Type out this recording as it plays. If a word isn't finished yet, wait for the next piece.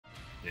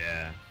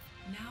Yeah.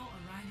 Now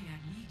arriving at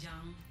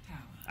Lijang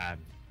Tower.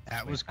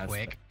 That was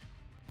quick.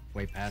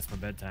 Way past my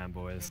bedtime,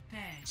 boys.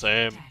 Prepare to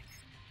Same. attack.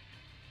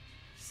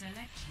 Select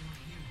your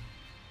hero.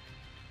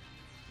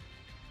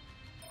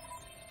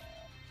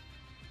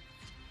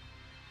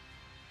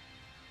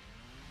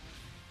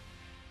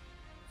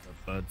 The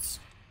buds.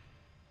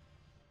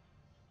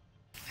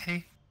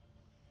 Hey.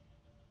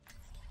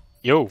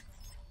 Yo.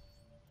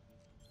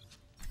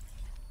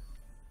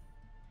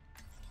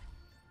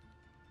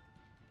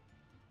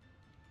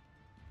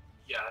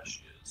 Yeah,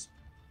 she is.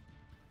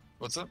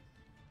 What's up?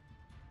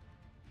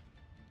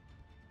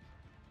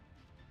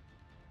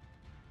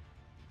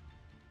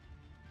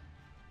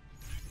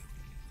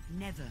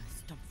 Never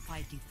stop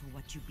fighting for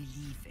what you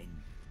believe in.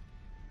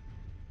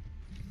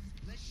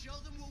 Let's show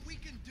them what we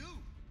can do.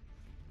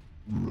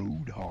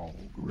 Roadhog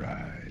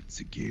rides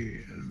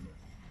again.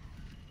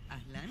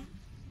 Ahlan?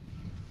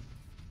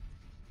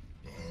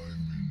 I'm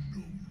in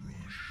no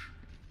rush.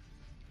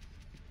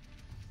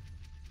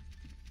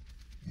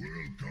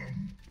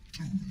 Welcome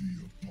to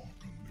the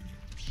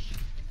apocalypse.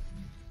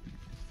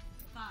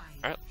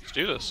 Alright, let's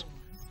do this.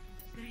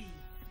 3,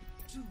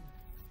 2,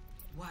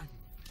 1.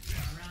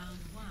 Round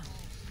 1.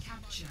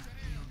 Capture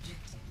the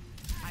objective.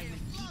 I will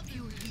keep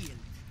you healed.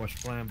 What's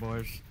the plan,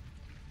 boys?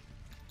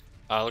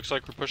 Looks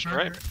like we're pushing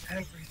right.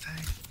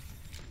 Everything.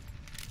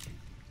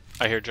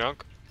 I hear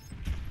junk.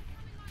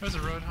 There's a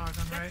roadhog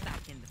on right. Get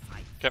back in the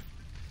fight. Yep.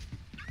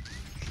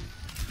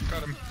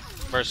 Got him.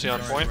 Mercy on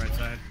Sorry, point. right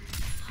side.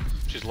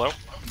 She's low.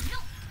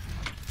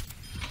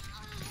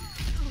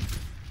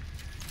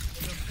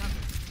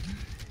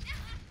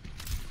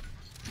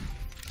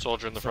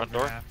 Soldier in the front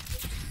door.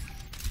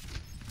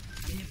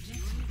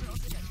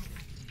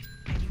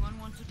 Anyone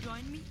want to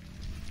join me?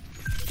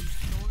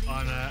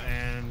 Anna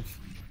and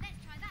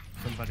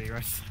somebody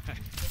right side.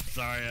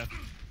 Zarya.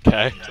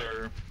 Okay.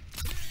 Sir.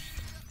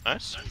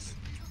 Nice.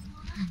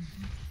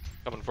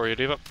 Coming for you,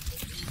 D.va.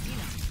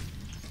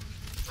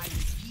 I will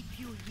keep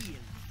you healed.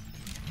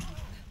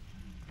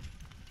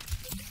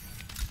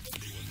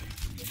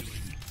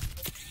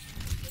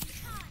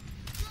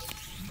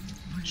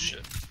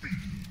 Shit.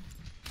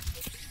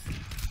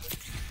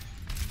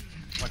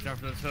 Watch out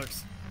for those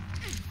hooks.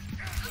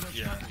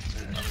 Yeah. I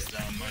was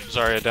down.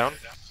 Zarya down.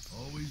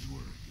 Always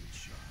worth a good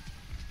shot.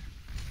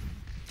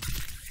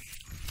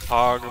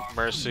 Hog,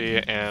 Mercy,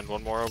 and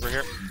one more over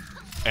here.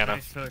 Anna.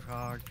 Nice hook,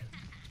 Hog.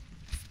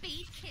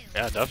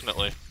 Yeah,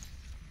 definitely.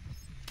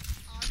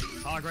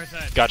 Hog right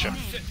side. Gotcha.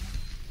 Shit.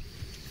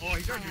 Oh,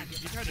 he tried to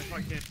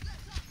fucking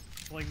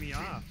fling me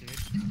off, dude.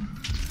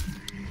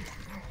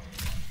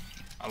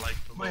 I like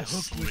the My little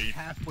hook was sleep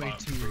halfway bot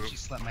to group. she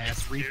slept my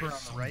ass. Reaper on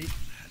the right.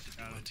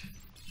 Got it.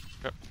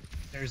 Yep.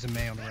 There's a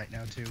May on the right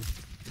now too.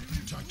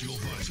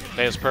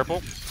 May is purple. I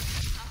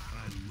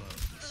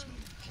love the smell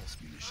of pulse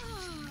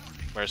munitions in the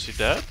morning. Mercy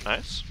dead.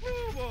 Nice.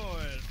 Woo,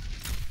 boys.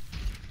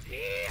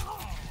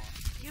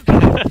 You're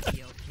going to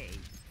be okay.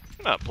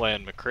 I'm not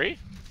playing McCree.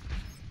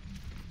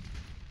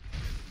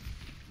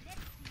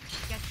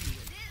 Get healed.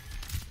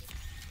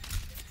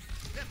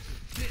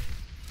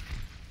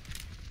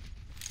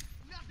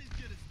 Nothing's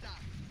gonna stop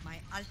me. My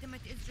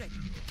ultimate is ready.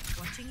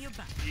 Watching your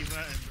back.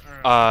 D.va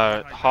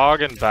and,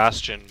 Hog and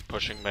Bastion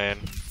pushing main.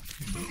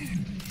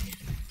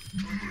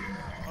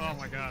 Oh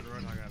my god,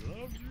 Roadhog, I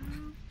love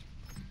you.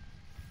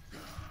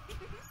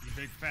 You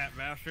big fat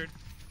bastard.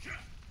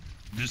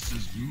 This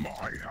is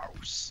my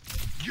house.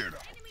 Get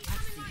up.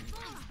 I've seen it.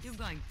 You're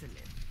going to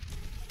live.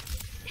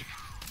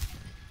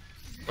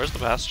 Where's the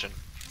Bastion?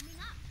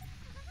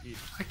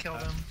 I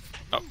killed him.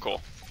 Oh,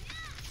 cool.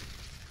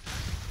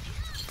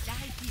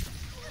 Die, Diva.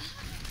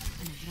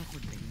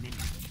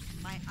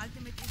 My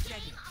ultimate is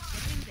ready.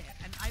 Get in there,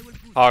 and I will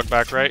boost. Hog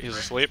back right. He's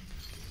asleep.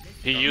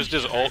 He used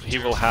his ult. He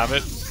will have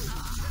it.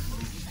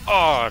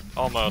 Oh,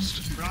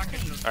 almost.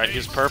 Alright,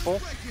 he's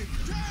purple.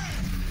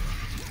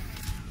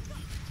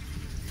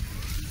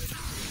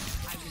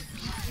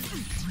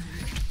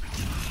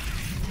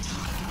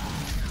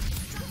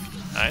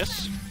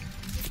 Nice.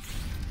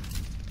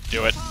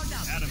 Do it.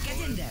 Get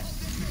in there.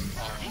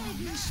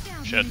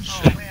 Shit.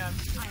 Oh man.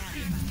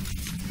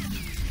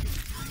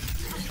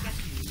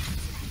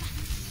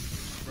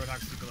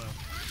 Roadhog's super low.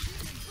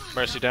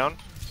 Mercy down.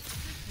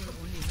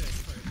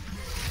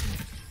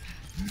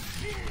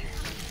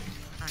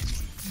 I'm on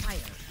fire.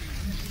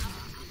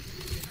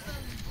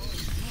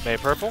 May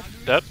purple.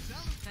 Dead.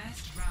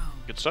 First round.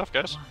 Good stuff,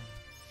 guys. 1.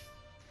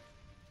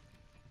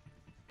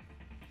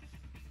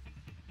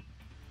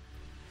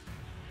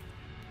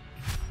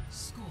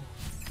 Score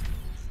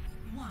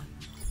 1-0.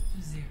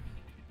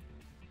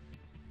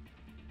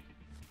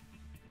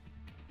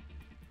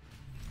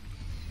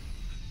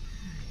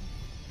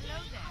 Hello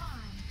there.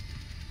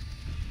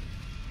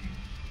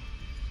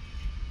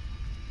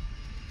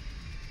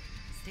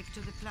 Stick to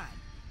the plan.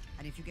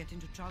 And if you get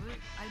into trouble,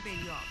 I'll bail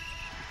you out.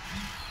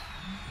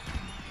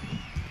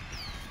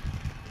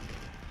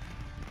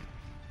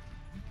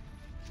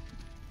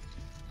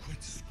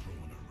 Quit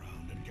screwing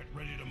around and get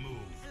ready to move.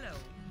 Hello.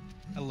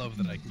 I love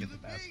that I can get the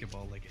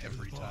basketball like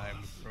every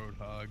time with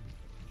Roadhog.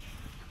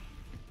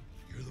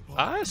 You're the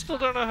I still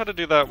don't know how to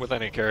do that with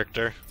any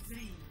character.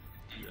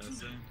 Yeah,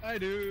 same. I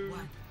do.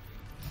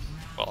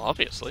 Well,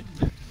 obviously.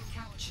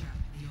 Capture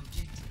the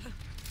objective.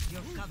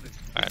 You're covered.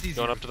 Alright,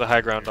 going up to the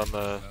high ground on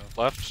the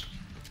left.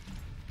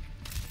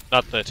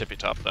 Not the tippy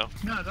top, though.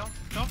 No,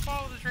 don't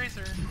follow the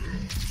tracer.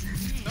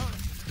 Don't.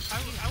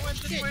 I went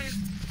this way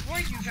for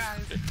you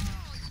guys.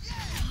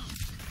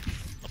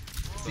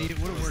 See, it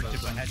would have worked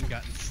if I hadn't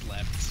gotten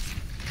slept.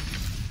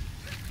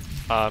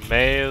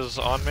 Mei is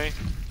on me.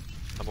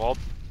 I'm walled.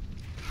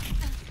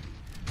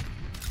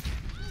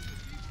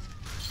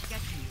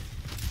 Get you.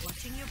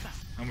 Watching your back.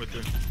 I'm with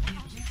you.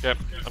 Yep,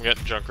 I'm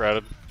getting junk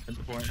ratted. Head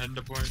to point. Head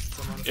to point.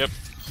 Someone. Yep,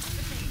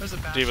 There's a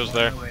bat. D.va's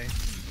there. Away.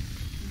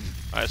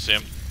 I see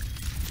him.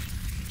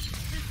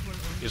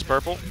 He's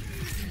purple.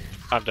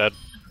 I'm dead.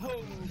 Oh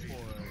boy.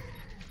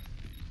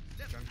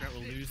 Junkrat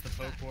will lose the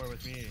poke war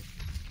with me.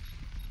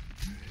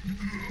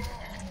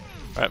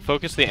 Alright,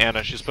 focus the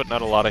Ana. She's putting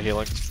out a lot of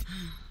healing.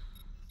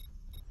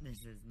 This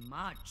is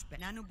much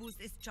better. Nano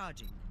boost is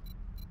charging.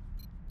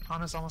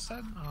 Ana's almost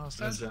dead. Almost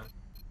dead. There's a-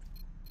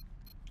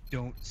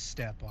 Don't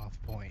step off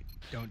point.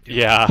 Don't do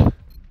Yeah.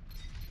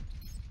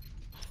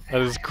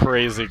 That is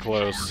crazy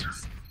close.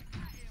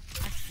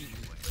 I see you.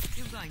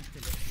 You're going to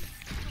live.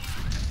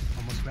 it.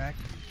 Almost back.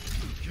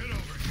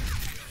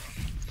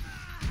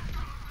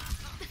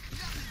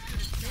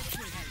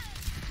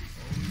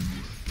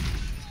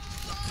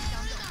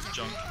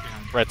 junk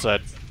behind. Right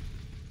side.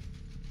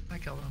 I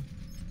killed him.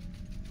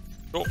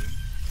 Cool.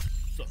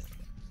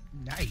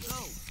 Nice. Go.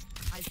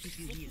 I'll keep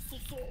you here.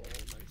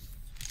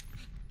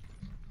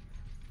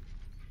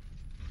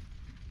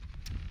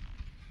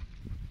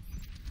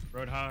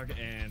 Roadhog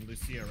and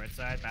Lucio right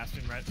side,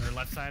 Bastion right or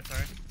left side,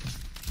 sorry.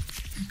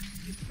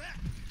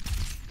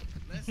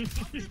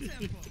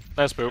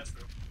 Nice boop.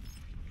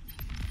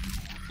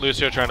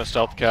 Lucio trying to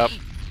stealth cap.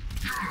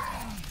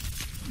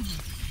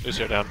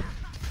 Lucio down.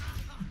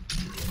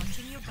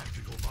 Watching your back.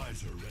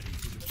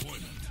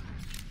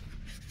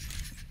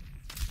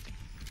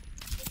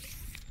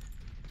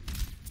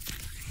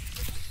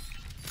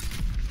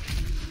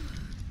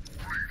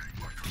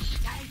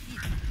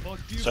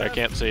 Sorry, I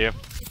can't see you.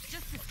 It's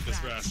just a This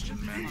scratch.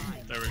 Bastion, man.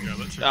 There we go.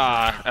 Let's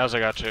Ah, as I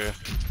got to.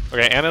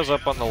 Okay, Anna's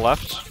up on the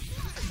left.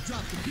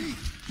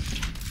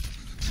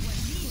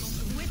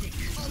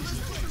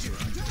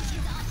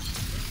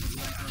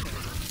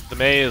 The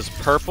Mei is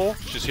purple.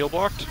 She's heal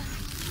blocked.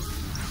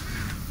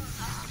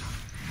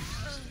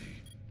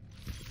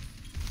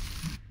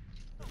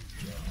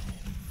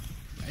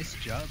 Nice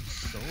job,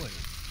 Soy.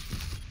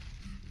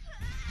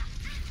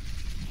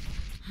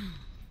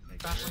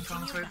 Bastion's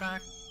on his way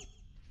back.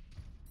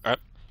 Alright,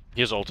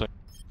 he's ulting.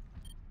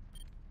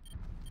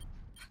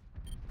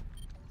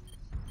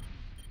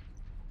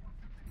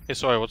 Hey,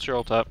 sorry, what's your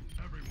ult up?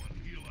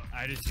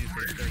 I just used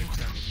it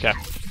 30%. Okay.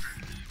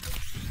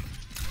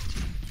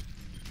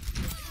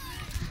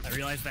 I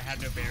realized I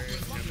had no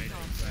barriers and no matrix,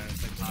 so I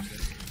was like popped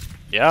it.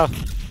 Yeah.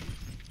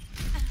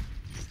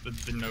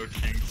 The no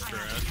tank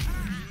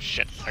strat.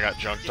 Shit, I got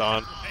junked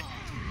on.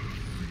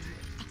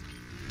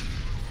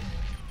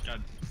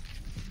 God.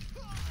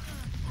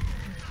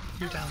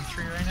 You're down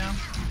 3 right now.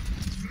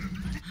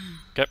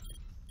 Okay.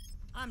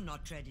 I'm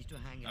not ready to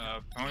hang it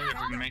up. Only if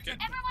we can make it.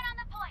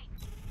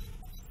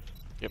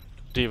 Yep,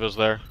 D.va's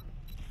there.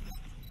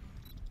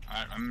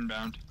 Alright, I'm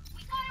inbound.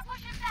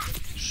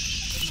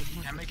 Shh.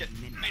 Can't make it.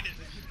 Made it.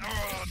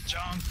 Oh,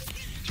 junk.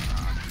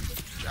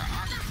 Junk.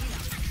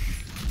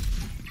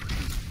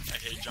 I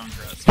hate junk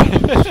rats.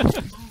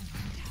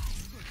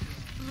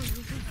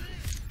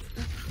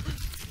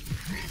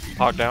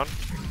 Hog down.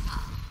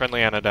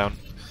 Friendly Ana down.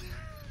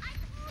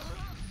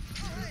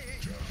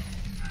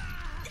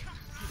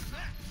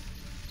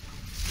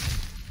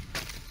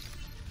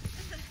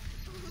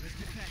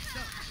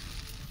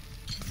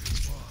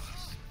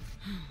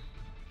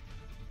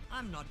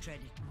 I'm not ready.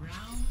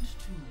 Round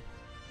 2,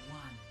 1.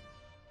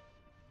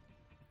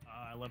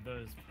 I love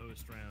those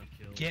post-round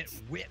kills. Get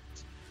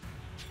whipped.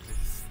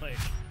 It's like,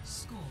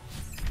 Score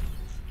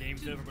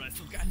game's over, but I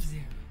still got you.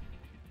 0.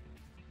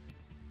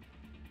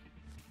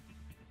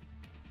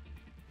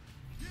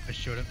 I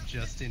showed up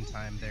just in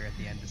time there at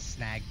the end to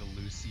snag the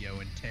Lucio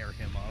and tear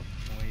him off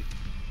point.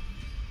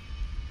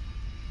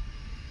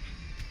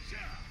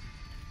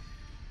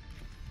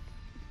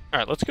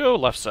 Alright, let's go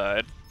left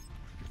side.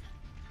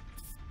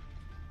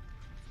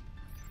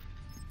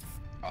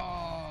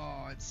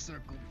 Oh, it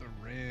circled the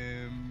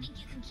rim.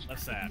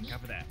 Left side,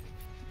 copy that.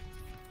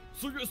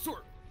 Sword,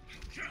 sword!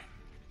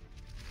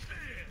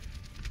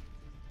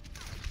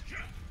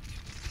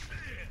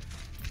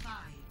 5,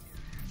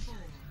 4,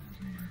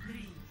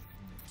 3,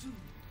 2,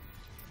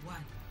 1.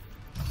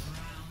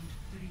 Round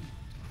 3.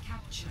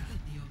 Capture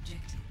the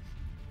objective.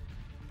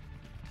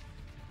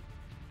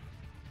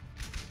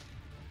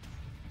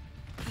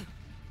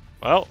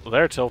 Well,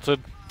 they're tilted.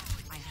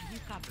 I have you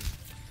covered.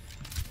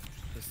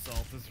 The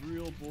salt is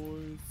real,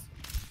 boys.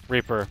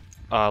 Reaper,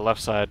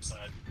 left side.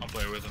 I'll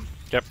play with him.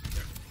 Yep.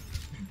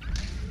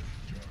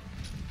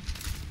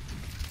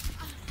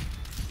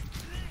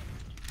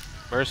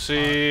 Mercy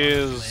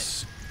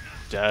is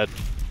dead.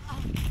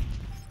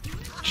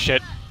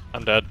 Shit,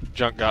 I'm dead.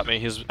 Junk got me.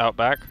 He's out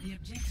back. The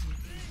objective is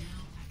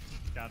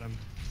now Got him.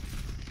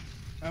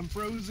 I'm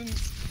frozen.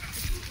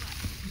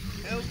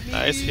 Help me.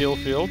 Nice heal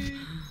field.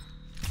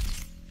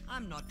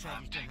 I'm not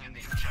ready to hang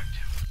it.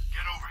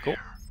 Cool.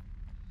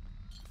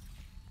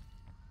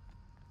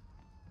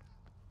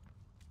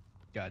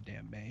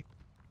 Goddamn May.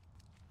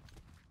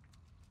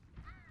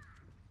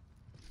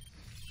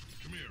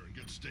 Come here and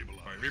get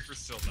stabilized. Alright, Reaper's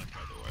still dead, by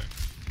the way.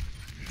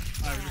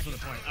 Alright, we're just on the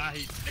point. Ah,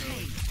 he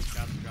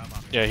got him, drop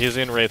off. Yeah, he's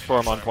in Wraith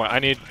form on point. I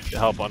need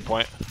help on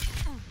point.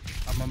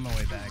 I'm on my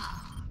way back.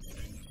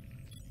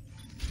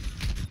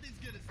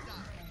 Nothing's gonna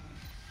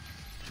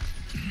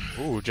stop.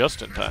 Ooh,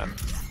 just in time.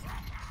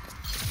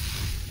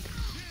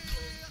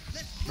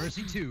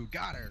 Mercy 2,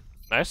 got her.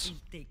 Nice. It'll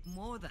take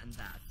more than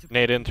that to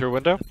Nade in through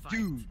window.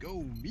 Dude,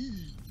 go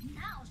me.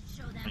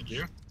 Thank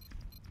you.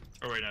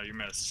 Oh wait, no, you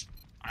missed.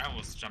 I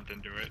almost jumped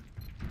into it.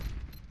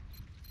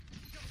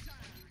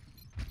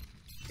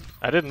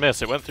 I didn't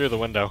miss. It went through the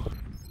window.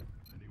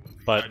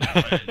 But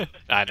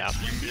I know.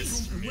 You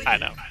missed me I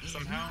know.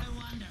 somehow.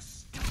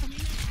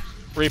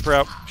 Reaper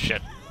out.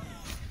 Shit.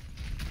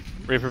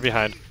 Reaper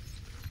behind.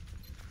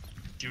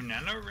 Do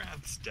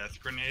Nanorath's death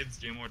grenades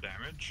do more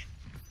damage?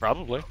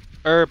 Probably.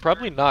 Or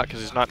probably not, because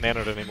he's not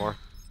nanoed anymore.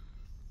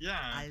 Yeah.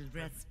 I'll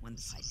rest when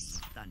the fighting is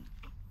done.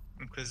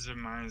 Inquisitive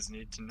minds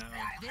need to know.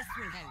 This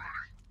will help.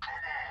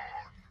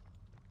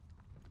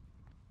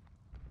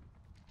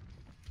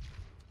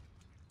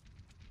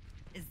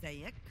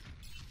 Zayek,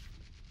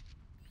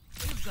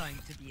 you're going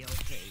to be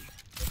okay.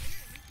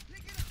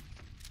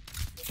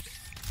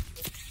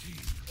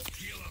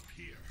 Heal up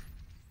here.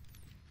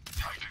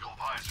 Tactical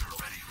visor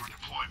ready for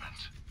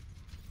deployment.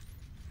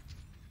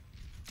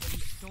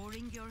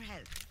 Restoring your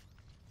health.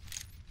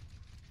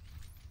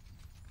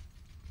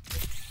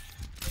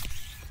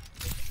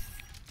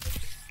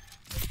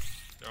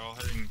 They're all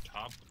heading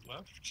top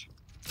left.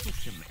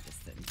 Take your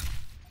medicine.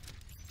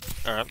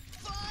 Alright.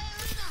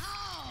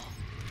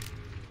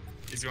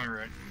 He's going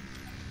right.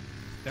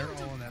 They're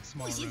all in that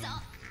small room.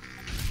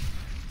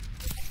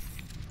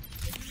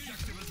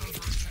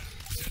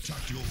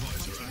 Tactical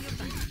visor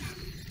activated.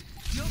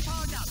 You're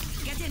powered up.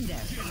 Get in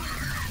there.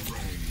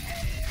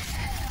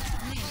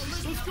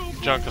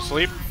 Junk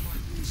asleep.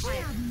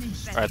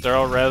 Alright, they're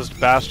all rezzed.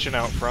 Bastion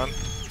out front.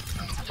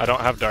 I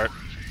don't have dart.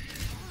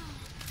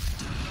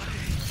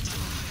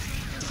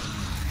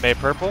 May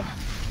purple.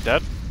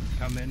 Dead.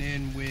 Coming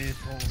in with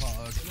whole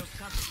hog.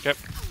 Yep.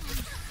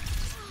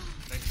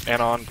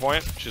 Anna on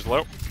point. She's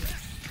low.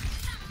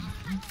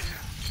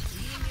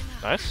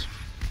 Nice.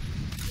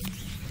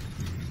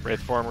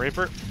 Wraith form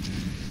Reaper.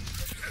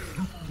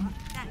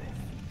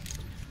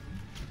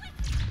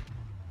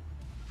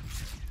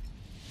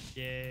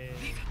 Yay.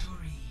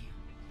 victory.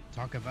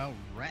 Talk about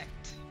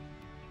wrecked.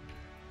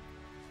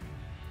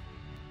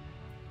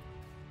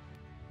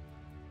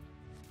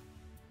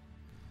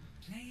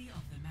 Play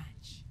of the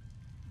match.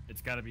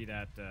 It's gotta be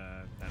that,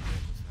 that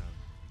business now.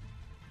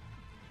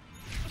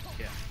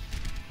 Yeah.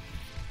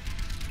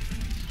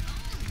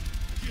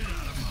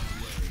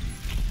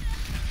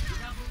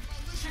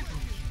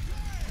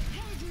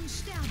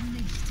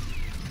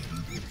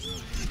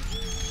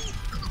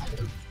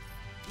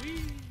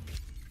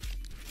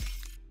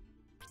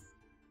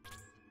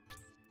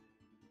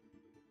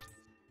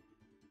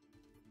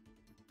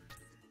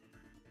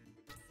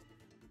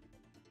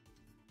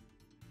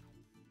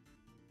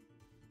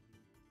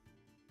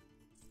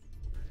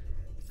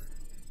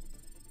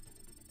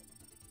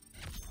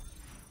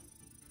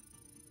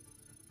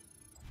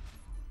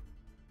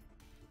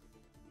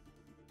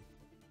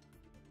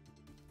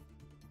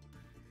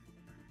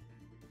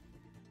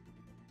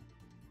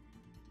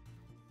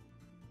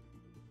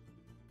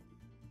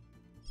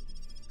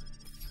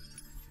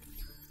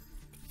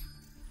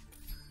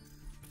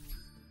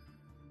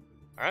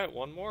 Alright,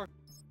 one more.